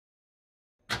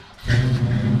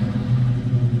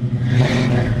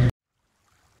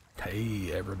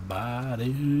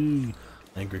everybody?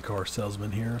 Angry Car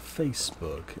Salesman here,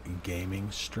 Facebook gaming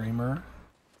streamer.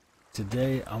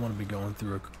 Today I'm going to be going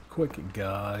through a quick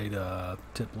guide,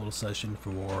 tip little session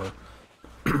for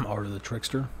Art of the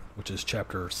Trickster, which is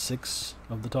chapter 6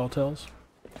 of the Tall Tales.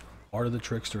 Art of the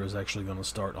Trickster is actually going to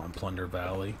start on Plunder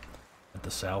Valley at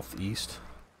the southeast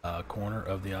corner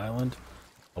of the island.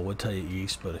 I would tell you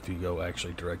east, but if you go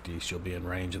actually direct east, you'll be in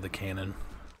range of the cannon.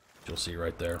 You'll see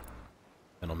right there.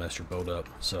 It'll mess your boat up.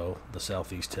 So the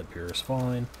southeast tip here is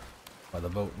fine. By the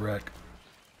boat wreck,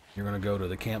 you're going to go to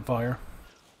the campfire,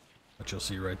 which you'll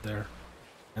see right there.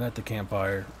 And at the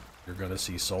campfire, you're going to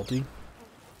see Salty.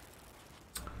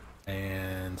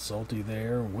 And Salty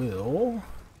there will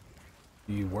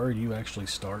be where you actually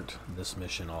start this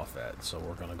mission off at. So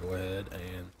we're going to go ahead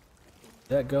and get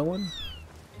that going.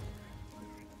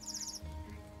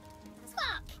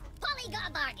 Squawk! Polly got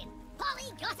a bargain!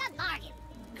 Polly got a bargain!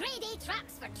 Grade A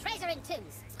traps for treasure and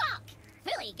tombs. Squawk!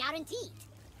 Fully guaranteed.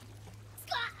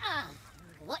 Squawk!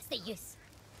 What's the use?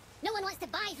 No one wants to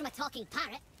buy from a talking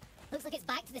parrot. Looks like it's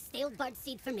back to the stale bird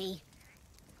seed for me.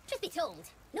 Truth be told,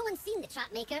 no one's seen the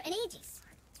trap maker in ages.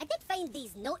 I did find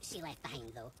these notes she left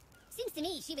behind, though. Seems to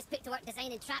me she was put to work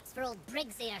designing traps for old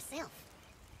Briggsy herself.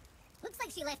 Looks like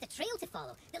she left a trail to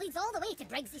follow that leads all the way to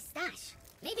Briggsy's stash.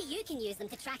 Maybe you can use them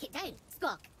to track it down.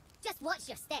 Squawk, just watch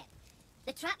your step.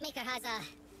 The trap maker has a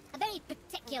very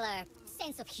particular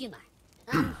sense of humor.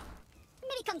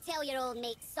 Maybe come tell your old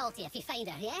mate Salty if you find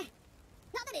her, yeah?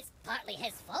 Not that it's partly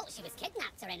his fault she was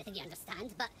kidnapped or anything, you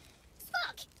understand, but...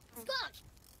 Squawk! Squawk!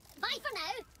 Bye for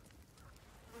now!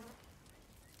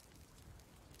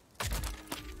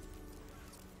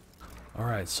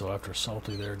 Alright, so after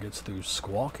Salty there gets through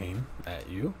squawking at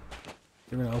you,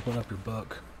 you're going to open up your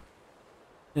book,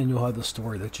 and you'll have the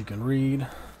story that you can read.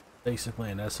 Basically,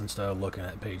 in essence, looking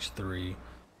at page 3,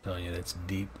 telling you it's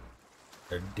deep.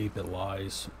 Deep it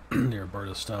lies near Bird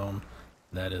of Stone.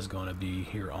 That is going to be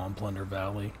here on Plunder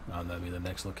Valley. That'll be the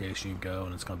next location you go,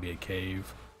 and it's going to be a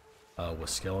cave with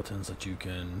skeletons that you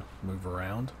can move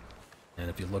around. And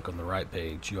if you look on the right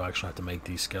page, you actually have to make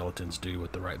these skeletons do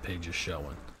what the right page is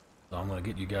showing. So I'm going to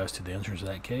get you guys to the entrance of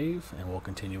that cave, and we'll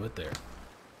continue it there.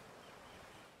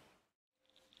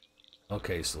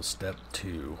 Okay, so step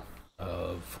 2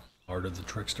 of Art of the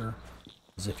Trickster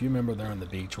is, if you remember there on the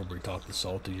beach where we talked to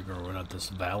Salty, you're going to run up this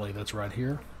valley that's right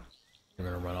here. You're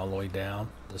going to run all the way down.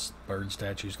 This bird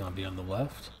statue is going to be on the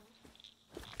left.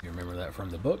 You remember that from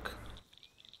the book.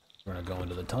 We're going to go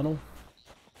into the tunnel.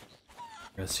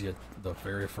 You're going to see the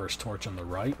very first torch on the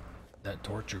right. That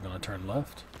torch, you're going to turn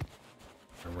left.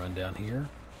 You're going to run down here.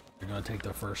 You're going to take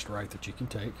the first right that you can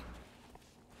take.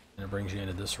 And it brings you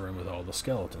into this room with all the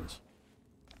skeletons.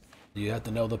 You have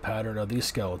to know the pattern of these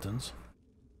skeletons.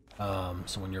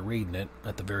 So when you're reading it,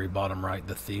 at the very bottom right,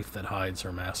 the thief that hides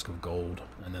her mask of gold,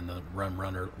 and then the rum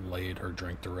runner laid her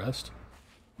drink to rest.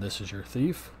 This is your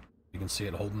thief. You can see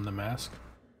it holding the mask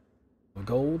of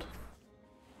gold.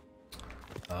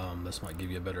 This might give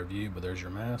you a better view, but there's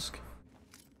your mask.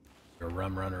 Your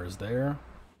rum runner is there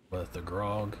with the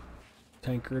grog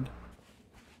tankard.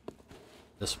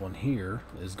 This one here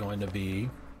is going to be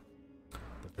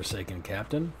the Forsaken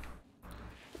Captain.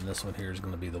 And this one here is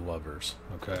going to be the lovers,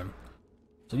 okay?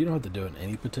 So you don't have to do it in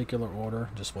any particular order,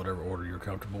 just whatever order you're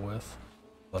comfortable with.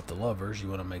 But the lovers, you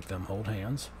want to make them hold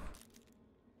hands.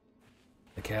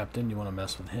 The captain, you want to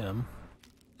mess with him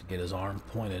to get his arm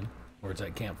pointed towards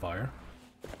that campfire.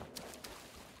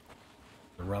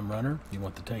 The rum runner, you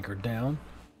want the tankard down.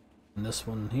 And this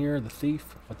one here, the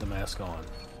thief, put the mask on.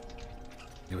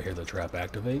 You'll hear the trap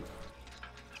activate.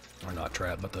 Or not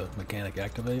trap, but the mechanic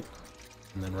activate.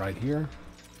 And then right here,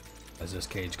 as this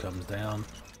cage comes down,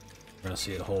 you're going to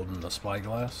see it holding the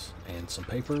spyglass and some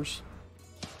papers.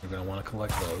 You're going to want to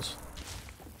collect those.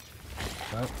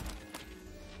 Okay.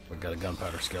 We've got a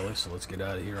gunpowder skelly, so let's get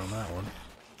out of here on that one.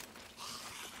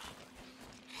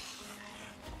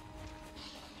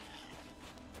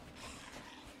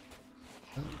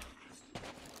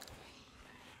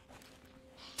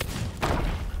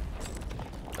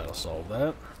 That'll solve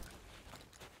that.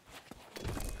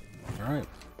 Alright.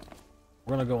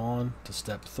 We're going to go on to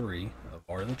step 3 of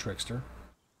Art of the Trickster.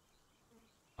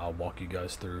 I'll walk you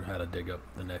guys through how to dig up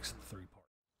the next 3 parts.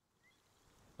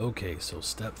 Okay, so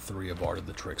step 3 of Art of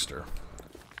the Trickster.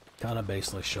 Kind of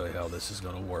basically show you how this is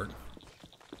going to work.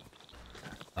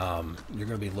 You're going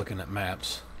to be looking at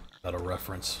maps that'll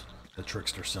reference the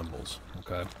Trickster symbols,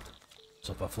 okay?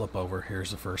 So if I flip over,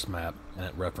 here's the first map, and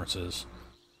it references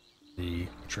the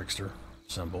Trickster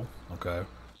symbol, okay?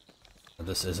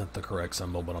 This isn't the correct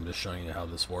symbol, but I'm just showing you how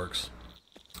this works.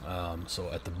 So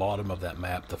at the bottom of that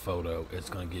map, the photo, it's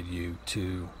going to give you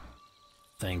 2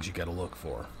 things you got to look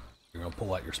for. You're going to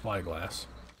pull out your spyglass,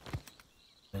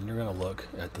 and you're going to look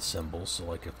at the symbols. So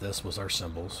like if this was our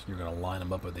symbols, you're going to line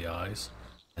them up with the eyes,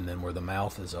 and then where the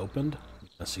mouth is opened, you're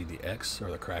going to see the X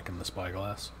or the crack in the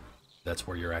spyglass. That's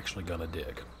where you're actually going to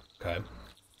dig. Okay?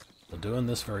 So doing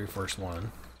this very first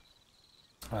one,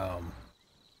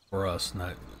 for us,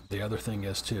 now, the other thing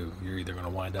is too, you're either going to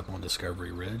wind up on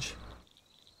Discovery Ridge,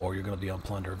 or you're going to be on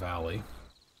Plunder Valley.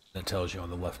 It tells you on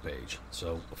the left page.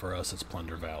 So for us, it's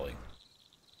Plunder Valley.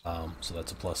 So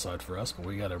that's a plus side for us, but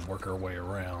we got to work our way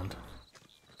around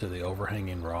to the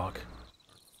overhanging rock.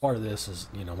 Part of this is,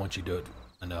 you know, once you do it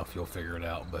enough, you'll figure it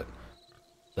out, but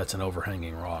that's an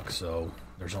overhanging rock, so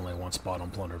there's only one spot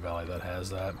on Plunder Valley that has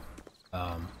that.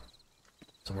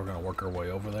 So we're going to work our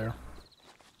way over there.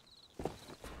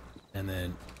 And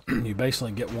then you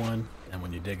basically get one, and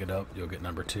when you dig it up, you'll get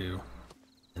number 2.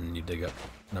 And then you dig up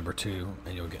number 2,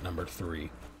 and you'll get number 3.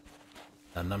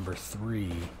 Now number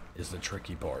 3 is the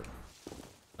tricky part.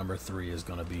 Number 3 is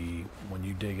going to be, when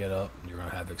you dig it up, you're going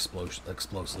to have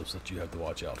explosives that you have to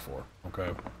watch out for.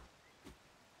 Okay?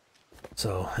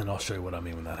 So, and I'll show you what I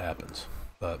mean when that happens.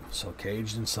 But, so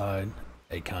caged inside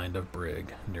a kind of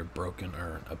brig near broken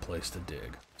urn, a place to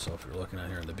dig. So if you're looking out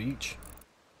here on the beach,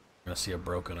 you're going to see a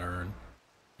broken urn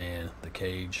and the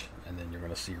cage, and then you're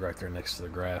going to see right there next to the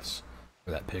grass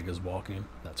where that pig is walking.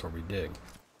 That's where we dig.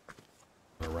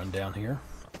 I'm going to run down here.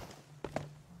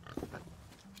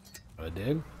 I'm going to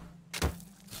dig.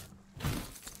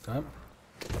 Okay.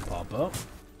 Pop up.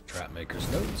 Trap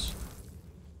maker's notes.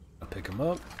 I'll pick them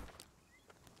up.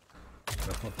 I'll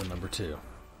flip to number 2.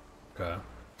 Okay.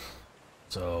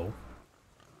 So,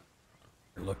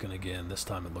 you're looking again. This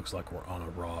time it looks like we're on a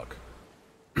rock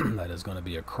that is going to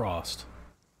be across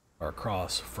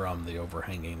from the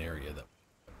overhanging area.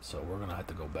 So we're going to have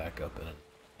to go back up in the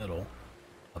middle,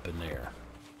 up in there.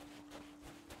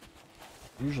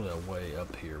 Usually a way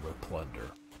up here with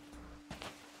Plunder.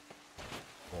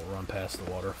 We'll run past the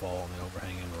waterfall on the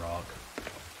overhanging rock.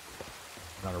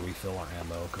 We're going to refill our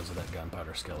ammo because of that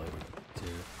gunpowder skelly too.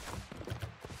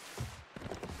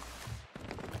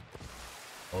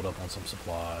 Load up on some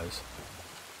supplies.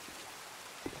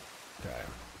 Okay.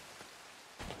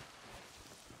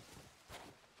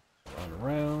 Run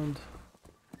around.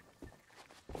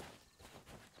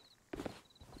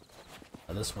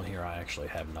 Now this one here I actually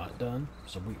have not done,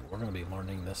 so we're going to be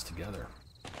learning this together.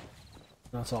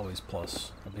 That's always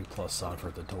a big plus sign for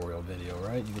a tutorial video,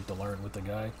 right? You get to learn with the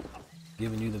guy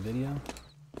giving you the video,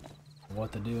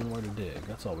 what to do and where to dig.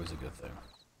 That's always a good thing.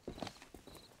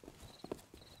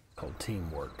 Called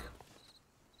teamwork.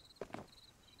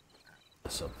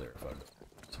 That's up there.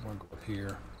 So we're going to go up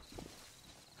here.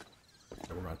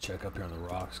 And we're going to check up here on the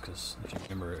rocks, because if you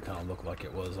remember, it kind of looked like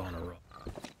it was on a rock.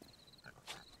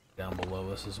 Down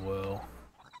below us as well.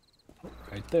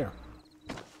 Right there.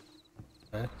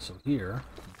 Okay, so here,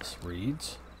 this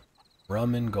reads,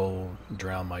 rum and gold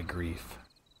drown my grief,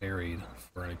 buried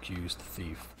for an accused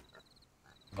thief.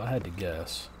 If I had to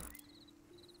guess,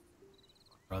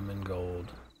 rum and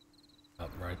gold,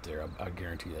 up right there, I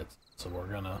guarantee that. So we're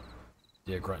gonna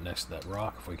dig right next to that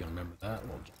rock, if we can remember that.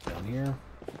 We'll jump down here.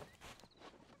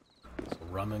 So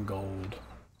rum and gold,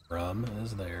 rum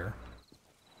is there.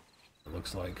 It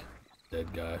looks like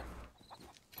dead guy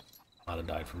might have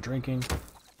died from drinking.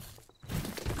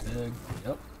 Dig.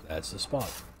 Yep, that's the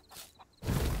spot.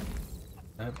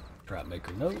 Okay. Trap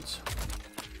maker notes.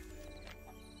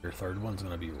 Your third one's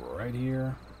gonna be right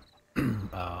here.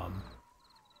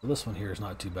 This one here is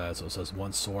not too bad. So it says,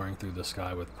 once soaring through the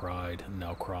sky with pride,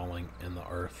 now crawling in the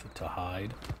earth to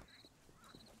hide.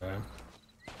 Okay.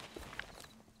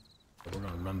 So we're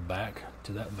gonna run back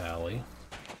to that valley,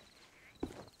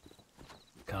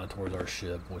 kind of towards our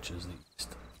ship, which is the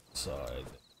east side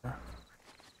there.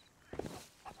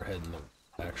 We're heading in the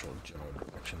actual general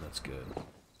direction. That's good.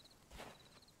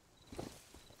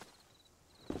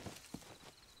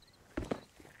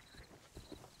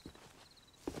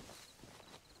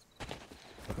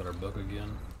 Look at our book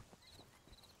again.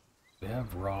 We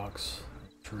have rocks,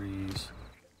 trees.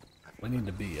 We need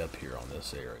to be up here on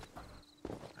this area.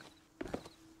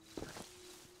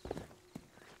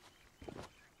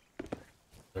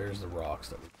 There's the rocks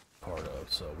that we're part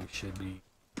of, so we should be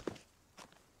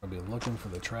looking for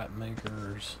the trap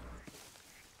maker's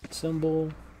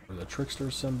symbol, or the trickster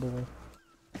symbol,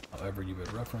 however you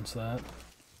would reference that.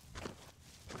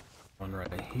 One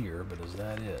right here, but is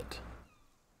that it?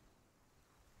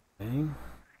 Okay.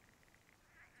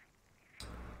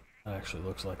 That actually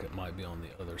looks like it might be on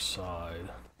the other side,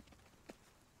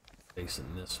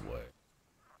 facing this way.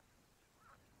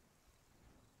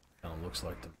 Kind of looks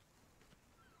like the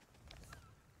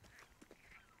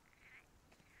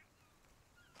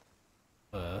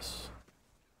guess.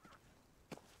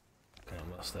 Okay,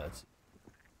 unless that's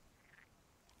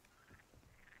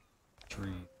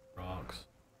tree, rocks.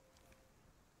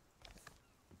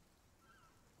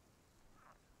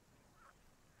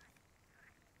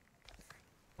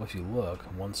 Well, if you look,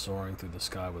 one soaring through the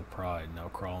sky with pride, now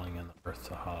crawling in the earth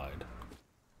to hide.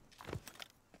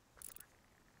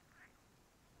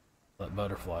 That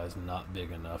butterfly is not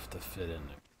big enough to fit in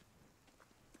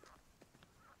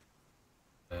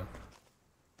there. Okay.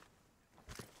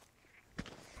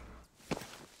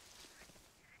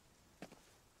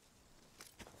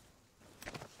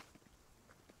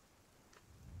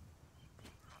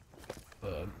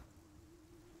 But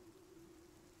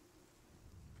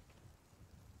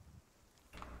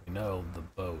we know the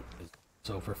boat is,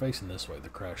 so if we're facing this way, the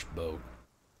crashed boat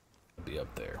would be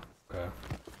up there. Okay.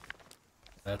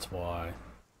 That's why.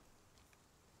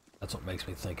 That's what makes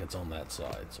me think it's on that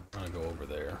side. So we're gonna go over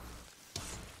there.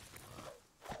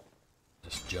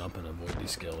 Just jump and avoid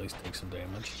these skellies. Take some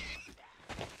damage.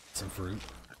 Some fruit.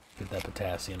 Get that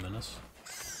potassium in us.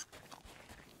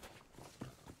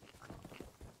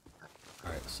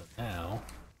 Alright, so now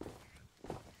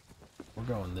we're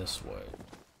going this way.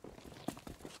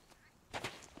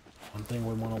 One thing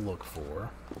we want to look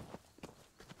for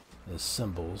is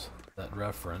symbols that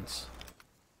reference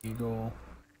eagle.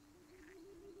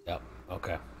 Yep,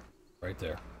 okay. Right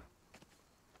there.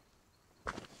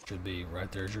 Should be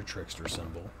right there's your trickster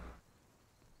symbol.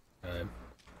 Okay.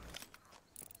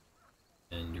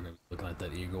 And you're gonna be looking at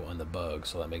that eagle and the bug,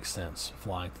 so that makes sense.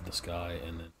 Flying through the sky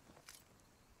and then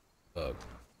bug.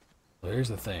 So here's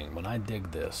the thing, when I dig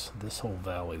this whole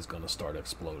valley is gonna start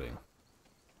exploding.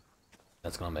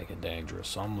 That's gonna make it dangerous.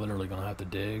 So I'm literally gonna have to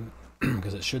dig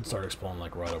because it should start exploding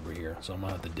like right over here. So I'm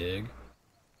gonna have to dig,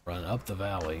 run up the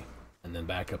valley, and then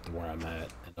back up to where I'm at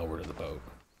and over to the boat.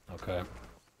 Okay?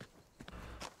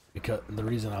 Because the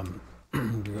reason I'm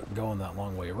going that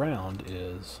long way around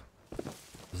is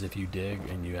if you dig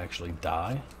and you actually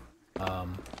die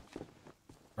from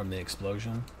the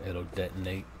explosion, it'll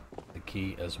detonate the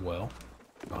key as well.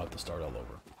 I'll have to start all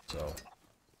over. So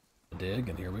dig,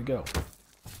 and here we go.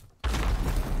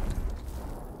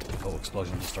 Oh,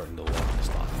 explosion is starting to look this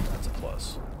time. That's a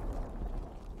plus.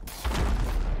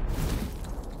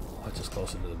 That's just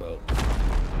close into the boat.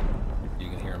 You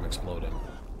can hear them exploding.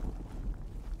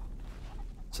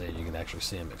 Say you can actually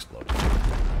see them explode.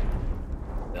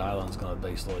 The island's gonna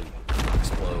basically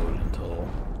explode until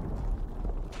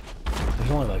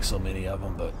there's only like so many of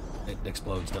them, but it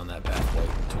explodes down that pathway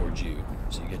towards you,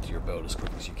 so you get to your boat as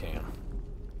quick as you can.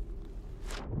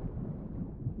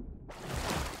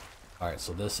 Alright,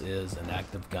 so this is an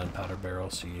active gunpowder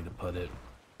barrel, so you need to put it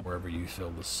wherever you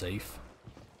feel is safe.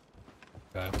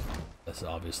 Okay? This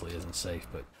obviously isn't safe,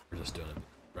 but we're just doing it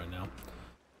right now.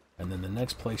 And then the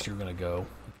next place you're going to go,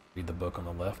 read the book on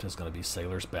the left, is going to be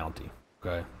Sailor's Bounty.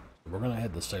 Okay? We're going to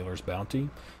head to Sailor's Bounty,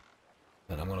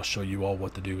 and I'm going to show you all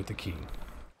what to do with the key.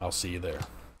 I'll see you there.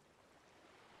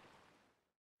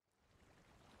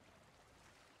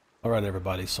 Alright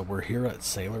everybody, so we're here at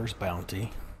Sailor's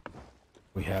Bounty.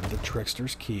 We have the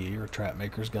Trickster's key, or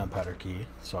Trapmaker's gunpowder key,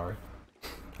 sorry.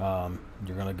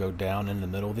 You're going to go down in the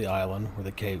middle of the island where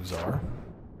the caves are.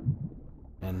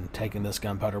 And taking this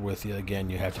gunpowder with you, again,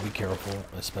 you have to be careful,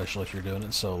 especially if you're doing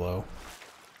it solo.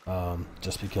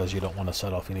 Just because you don't want to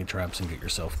set off any traps and get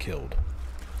yourself killed.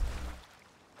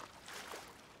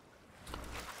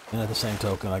 And at the same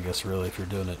token, I guess really if you're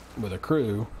doing it with a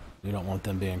crew, you don't want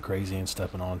them being crazy and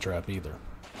stepping on a trap either.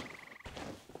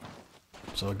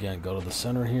 So again, go to the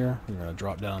center here. You're going to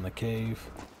drop down in the cave.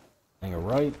 Hang a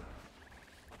right.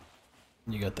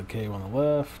 You got the cave on the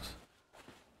left.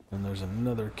 And there's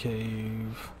another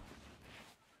cave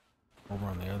over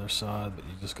on the other side. But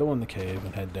you just go in the cave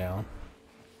and head down.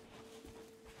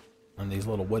 And these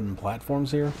little wooden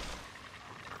platforms here,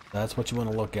 that's what you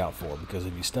want to look out for. Because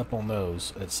if you step on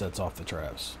those, it sets off the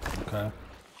traps. Okay?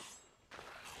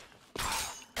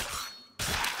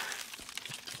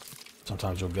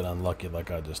 Sometimes you'll get unlucky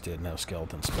like I just did and have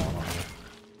skeletons spawn on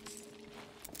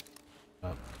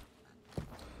you.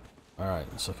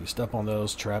 Alright, so if you step on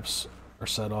those, traps are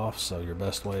set off, so your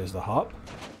best way is to hop.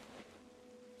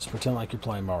 Just pretend like you're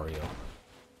playing Mario.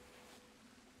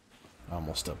 I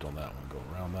almost stepped on that one. Go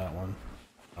around that one,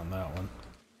 on that one,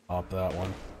 hop that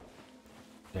one,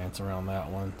 dance around that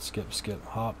one, skip, skip,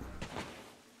 hop,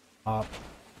 hop,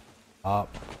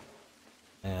 hop,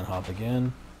 and hop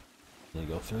again. You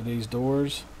go through these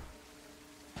doors.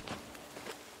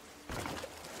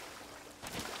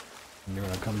 And you're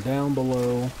going to come down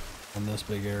below in this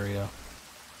big area.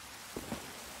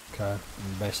 Okay,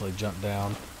 and basically jump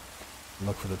down and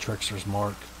look for the Trickster's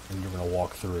mark, and you're going to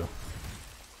walk through.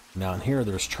 Now in here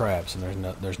there's traps, and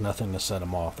there's nothing to set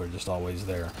them off. They're just always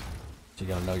there. So you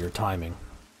gotta know your timing.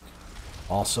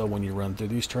 Also, when you run through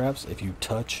these traps, if you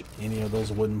touch any of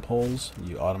those wooden poles,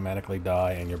 you automatically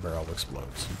die and your barrel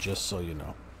explodes. Just so you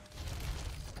know.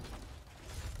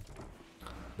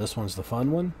 This one's the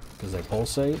fun one because they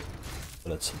pulsate,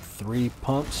 but it's 3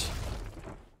 pumps,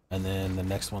 and then the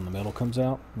next one in the middle comes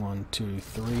out. 1, 2,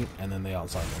 3, and then the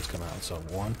outside ones come out. So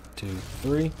 1, 2,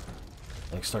 3.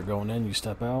 They start going in, you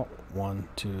step out. 1,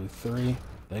 2, 3.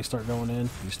 They start going in,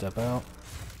 you step out.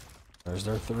 There's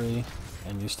their 3,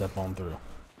 and you step on through.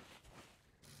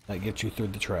 That gets you through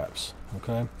the traps,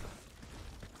 okay?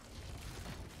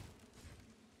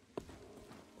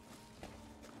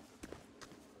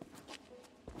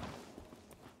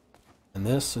 And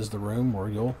this is the room where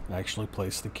you'll actually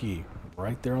place the key,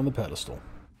 right there on the pedestal.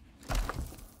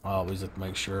 I always have to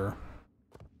make sure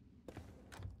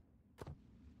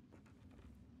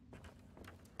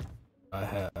I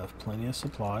have plenty of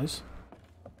supplies.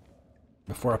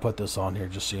 Before I put this on here,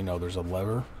 just so you know, there's a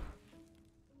lever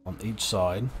on each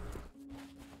side.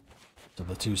 So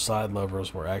the 2 side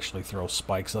levers will actually throw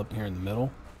spikes up here in the middle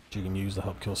that you can use to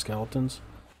help kill skeletons.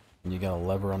 And you got a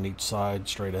lever on each side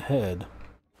straight ahead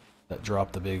that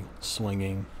drop the big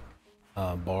swinging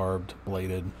barbed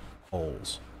bladed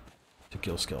holes to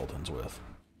kill skeletons with.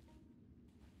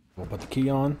 We'll put the key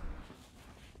on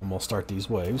and we'll start these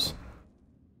waves.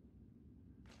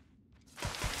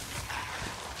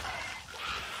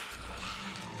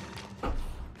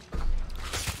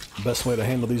 The best way to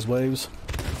handle these waves,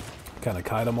 kind of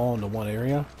kite them all into one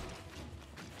area.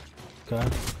 Okay.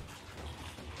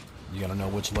 You gotta know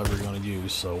which lever you're gonna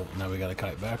use, so now we gotta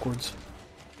kite backwards.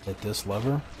 Hit this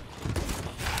lever.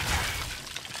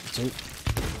 That's it.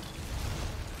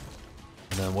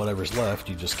 And then whatever's left,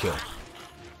 you just kill.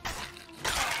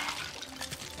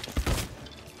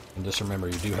 And just remember,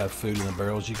 you do have food in the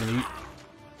barrels you can eat.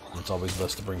 It's always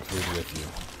best to bring food with you.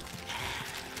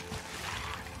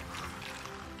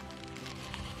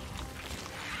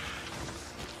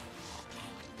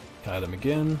 Kite them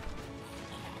again.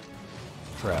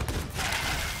 Trap.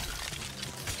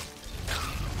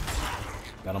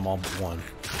 Got them all but one.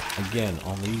 Again,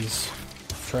 on these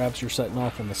traps you're setting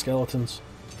off on the skeletons,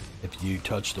 if you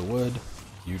touch the wood,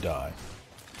 you die.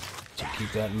 So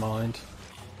keep that in mind.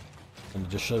 And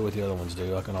just show you what the other ones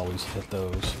do. I can always hit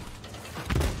those.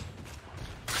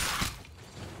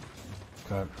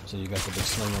 Okay, so you got the big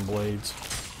swinging blades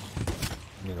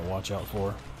you need to watch out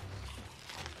for.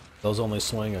 Those only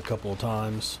swing a couple of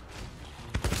times.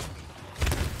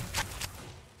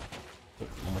 Oh,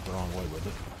 I went the wrong way with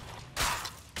it.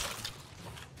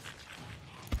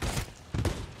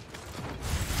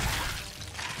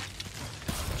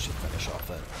 I should finish off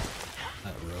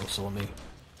that row, so let me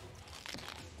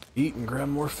eat and grab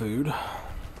more food.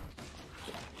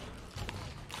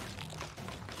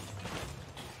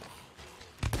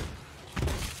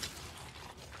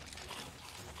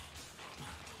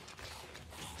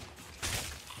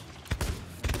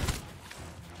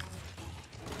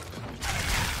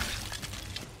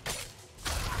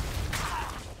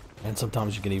 And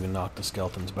sometimes you can even knock the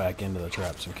skeletons back into the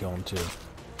traps and kill them too.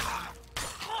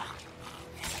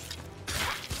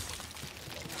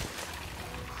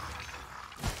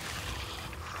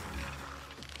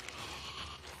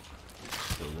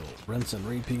 A little rinse and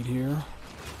repeat here.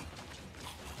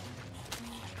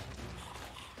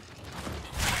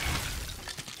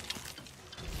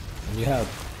 And you have,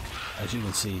 as you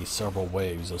can see, several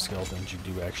waves of skeletons you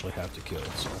do actually have to kill.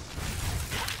 So.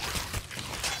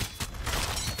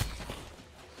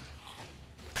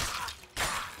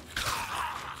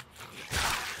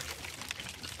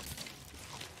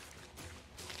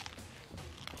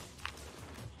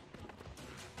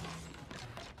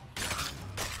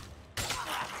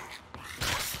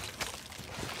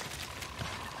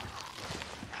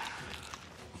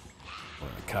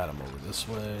 Cut them over this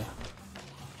way.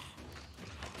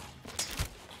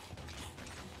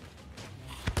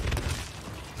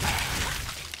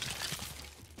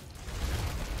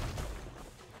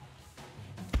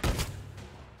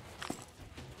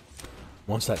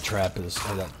 Once that trap is,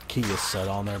 or that key is set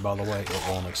on there, by the way, it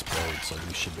won't explode, so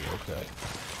you should be okay.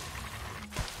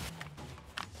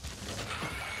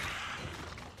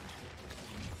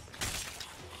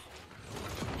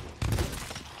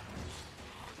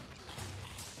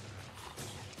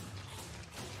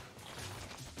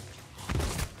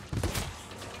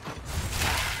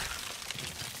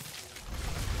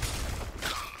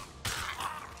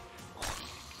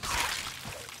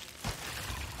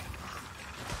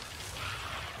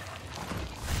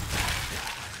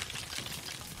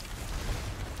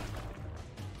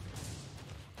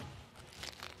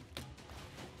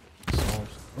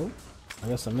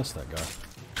 guess I missed that guy.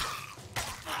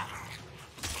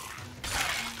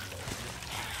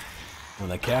 When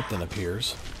the captain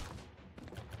appears,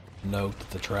 note that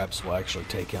the traps will actually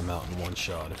take him out in one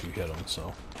shot if you hit him,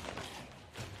 so.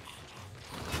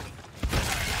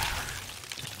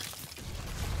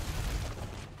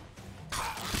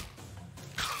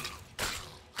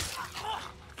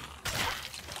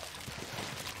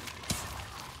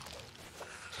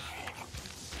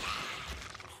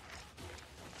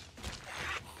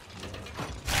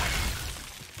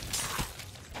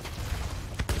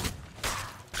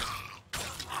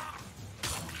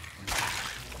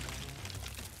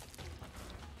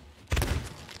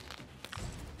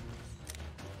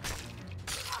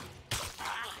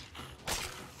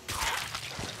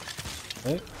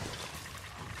 Okay.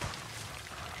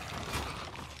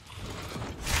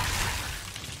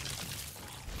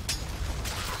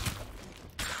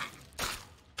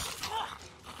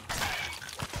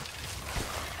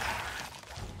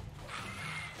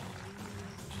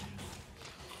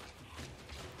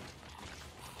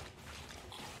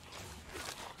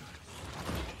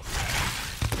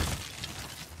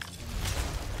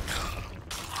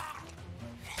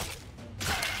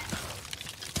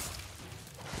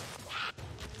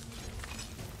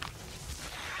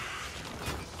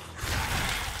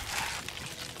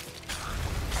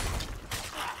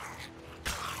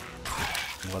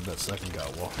 Let that second guy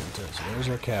walk into it. So there's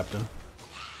our captain.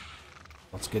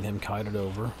 Let's get him kited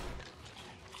over.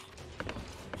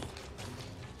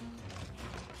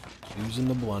 Using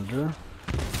the blunder.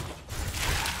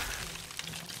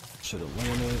 Should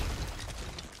eliminate.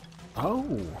 Oh!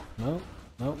 No.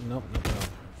 No, no, no, no.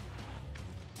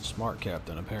 Smart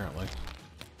captain, apparently.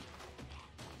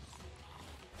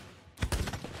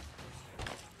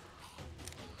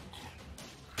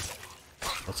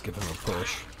 Let's give him a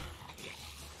push.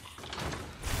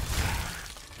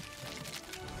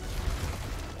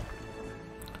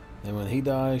 And when he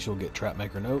dies, you'll get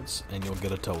Trapmaker notes, and you'll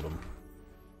get a totem.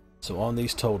 So on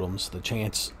these totems, the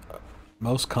chance,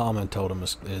 most common totem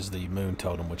is the Moon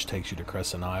Totem, which takes you to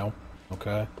Crescent Isle.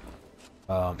 Okay.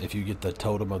 If you get the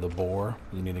Totem of the Boar,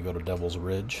 you need to go to Devil's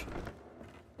Ridge.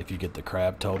 If you get the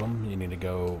Crab Totem, you need to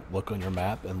go look on your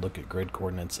map and look at grid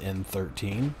coordinates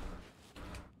N13.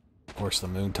 Of course, the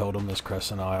Moon Totem is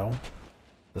Crescent Isle.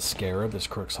 The Scarab is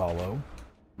Crook's Hollow.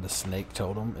 The Snake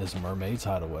Totem is Mermaid's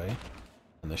Hideaway.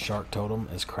 And the Shark Totem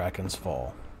is Kraken's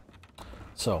Fall.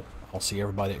 So, I'll see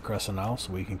everybody at Crescent Isle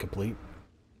so we can complete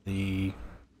the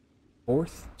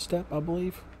 4th step, I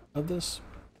believe, of this.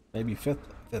 Maybe 5th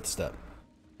step.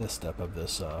 5th step of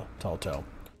this Tall Tale.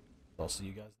 So I'll see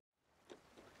you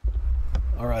guys.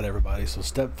 Alright everybody, so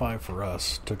step 5 for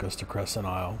us took us to Crescent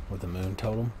Isle with the Moon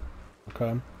Totem.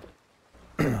 Okay?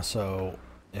 So,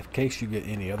 in case you get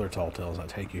any other Tall Tales, I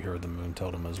take you here with the Moon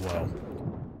Totem as well.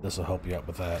 This will help you out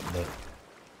with that. But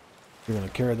you're going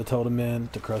to carry the totem in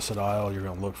to Crescent Isle. You're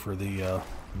going to look for the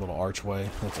little archway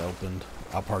that's opened.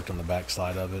 I parked on the back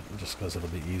side of it just because it'll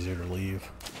be easier to leave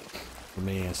for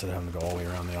me instead of having to go all the way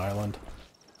around the island.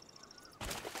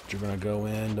 But you're going to go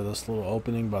into this little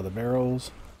opening by the barrels.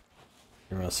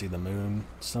 You're going to see the moon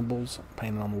symbols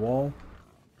painted on the wall.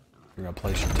 You're going to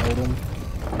place your totem.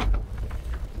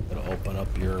 It'll open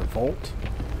up your vault.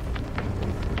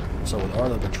 So with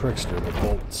Art of the Trickster, the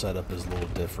vault setup is a little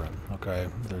different, okay?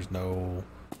 There's no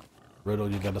riddle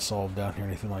you gotta solve down here or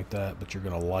anything like that, but you're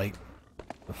gonna light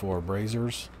the 4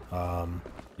 braziers.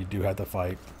 You do have to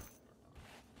fight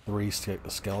 3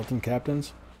 skeleton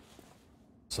captains.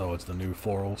 So it's the new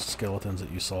floral skeletons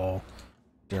that you saw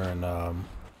during the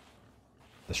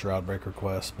Shroudbreaker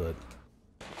quest, but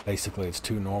basically it's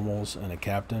 2 normals and a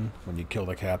captain. When you kill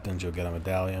the captains, you'll get a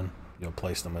medallion. You'll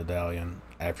place the medallion.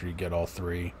 After you get all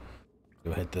 3,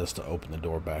 you'll hit this to open the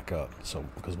door back up. So,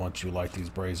 because once you light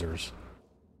these braziers,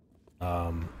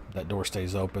 that door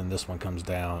stays open, this one comes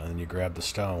down, and you grab the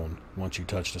stone. Once you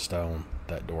touch the stone,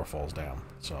 that door falls down.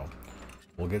 So,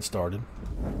 we'll get started.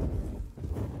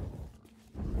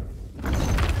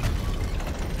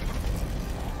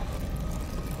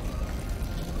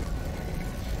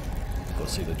 Go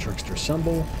see the Trickster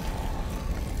symbol.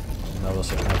 Notice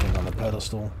there's nothing on the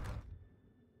pedestal.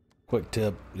 Quick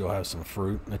tip, you'll have some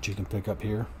fruit that you can pick up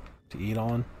here to eat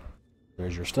on.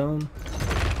 There's your stone.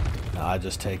 Now I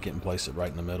just take it and place it right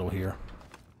in the middle here.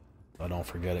 I don't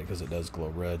forget it because it does glow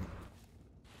red.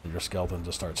 And your skeletons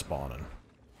will start spawning.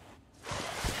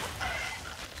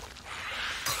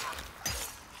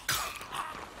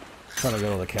 Try to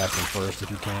go to the captain first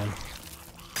if you can.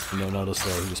 And you'll notice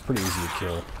that he was pretty easy to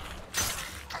kill.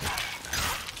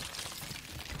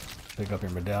 Pick up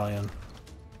your medallion.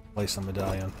 Place the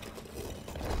medallion.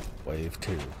 Wave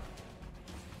 2.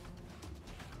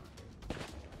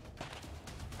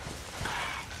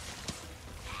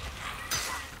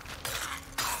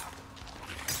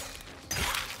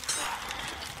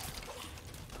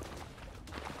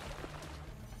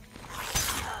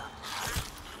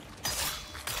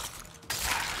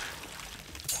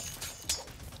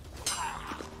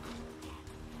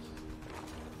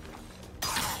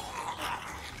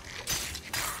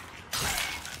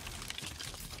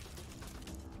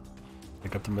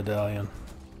 Pick up the medallion.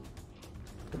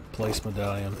 Place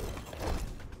medallion.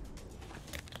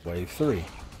 Wave 3.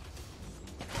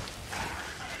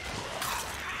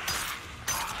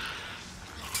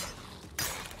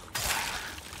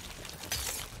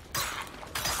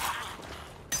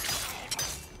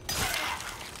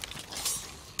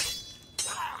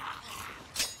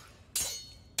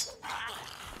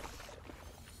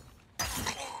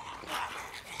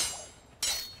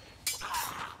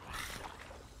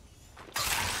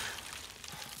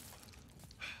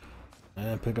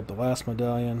 And pick up the last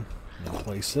medallion and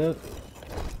place it.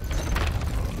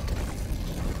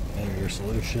 Enter your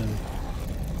solution.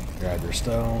 Grab your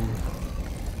stone.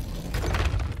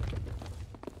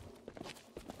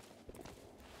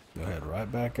 Go ahead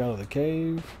right back out of the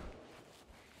cave.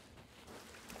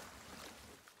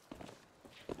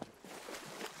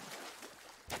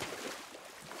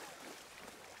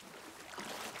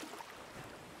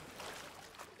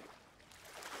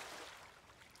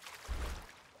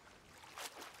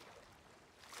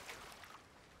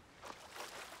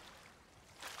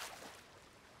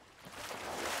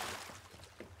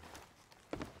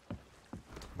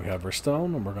 We have our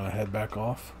stone, and we're going to head back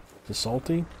off to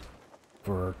Salty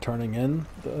for turning in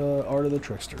the Art of the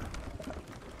Trickster.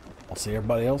 I'll see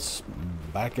everybody else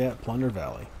back at Plunder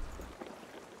Valley.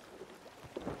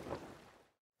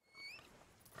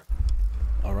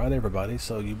 Alright everybody,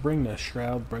 so you bring the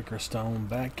Shroud Breaker Stone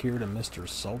back here to Mr.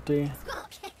 Salty.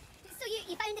 Squawk! So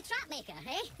you found the trap maker,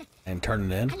 eh? And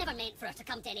turn it in. I never meant for her to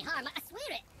come to any harm, I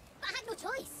swear it. But I had no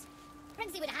choice.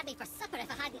 Pringsy would have had me for supper if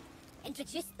I hadn't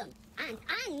introduced them.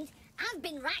 And I've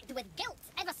been racked with guilt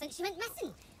ever since she went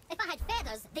missing. If I had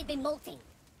feathers, they'd be molting.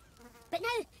 But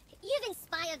now, you've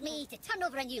inspired me to turn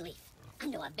over a new leaf. I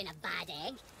know I've been a bad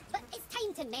egg, but it's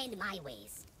time to mend my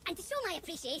ways. And to show my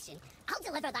appreciation, I'll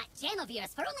deliver that gem of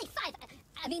yours for only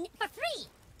for 3.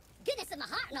 Goodness in my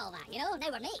heart and all that, you know, now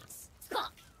we're mates.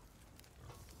 Squawk!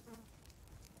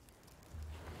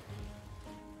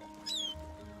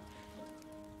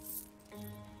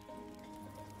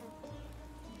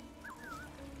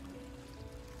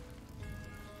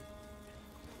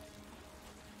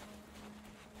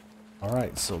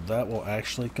 Alright, so that will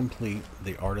actually complete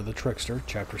the Art of the Trickster,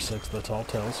 Chapter 6 of the Tall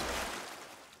Tales.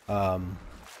 Upon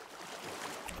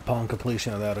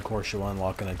completion of that, of course, you'll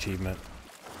unlock an achievement.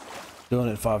 Doing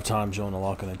it 5 times, you'll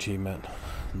unlock an achievement.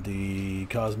 The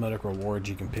cosmetic rewards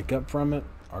you can pick up from it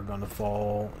are going to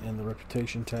fall in the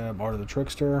Reputation tab, Art of the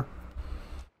Trickster.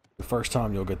 The first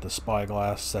time you'll get the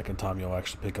Spyglass, second time you'll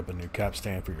actually pick up a new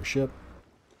capstan for your ship.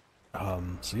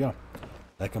 So yeah.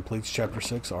 That completes Chapter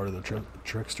 6, Art of the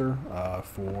Trickster,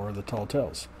 for the Tall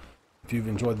Tales. If you've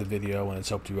enjoyed the video and it's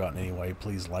helped you out in any way,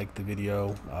 please like the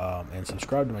video and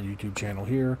subscribe to my YouTube channel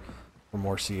here for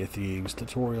more Sea of Thieves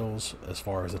tutorials as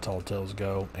far as the Tall Tales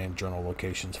go and general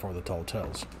locations for the Tall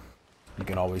Tales. You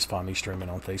can always find me streaming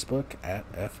on Facebook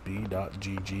at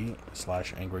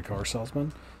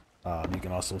fb.gg/angrycarsalesman. You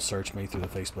can also search me through the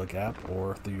Facebook app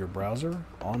or through your browser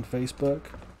on Facebook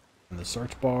in the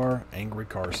search bar, Angry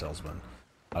Car Salesman.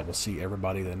 I will see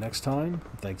everybody the next time.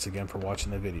 Thanks again for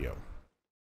watching the video.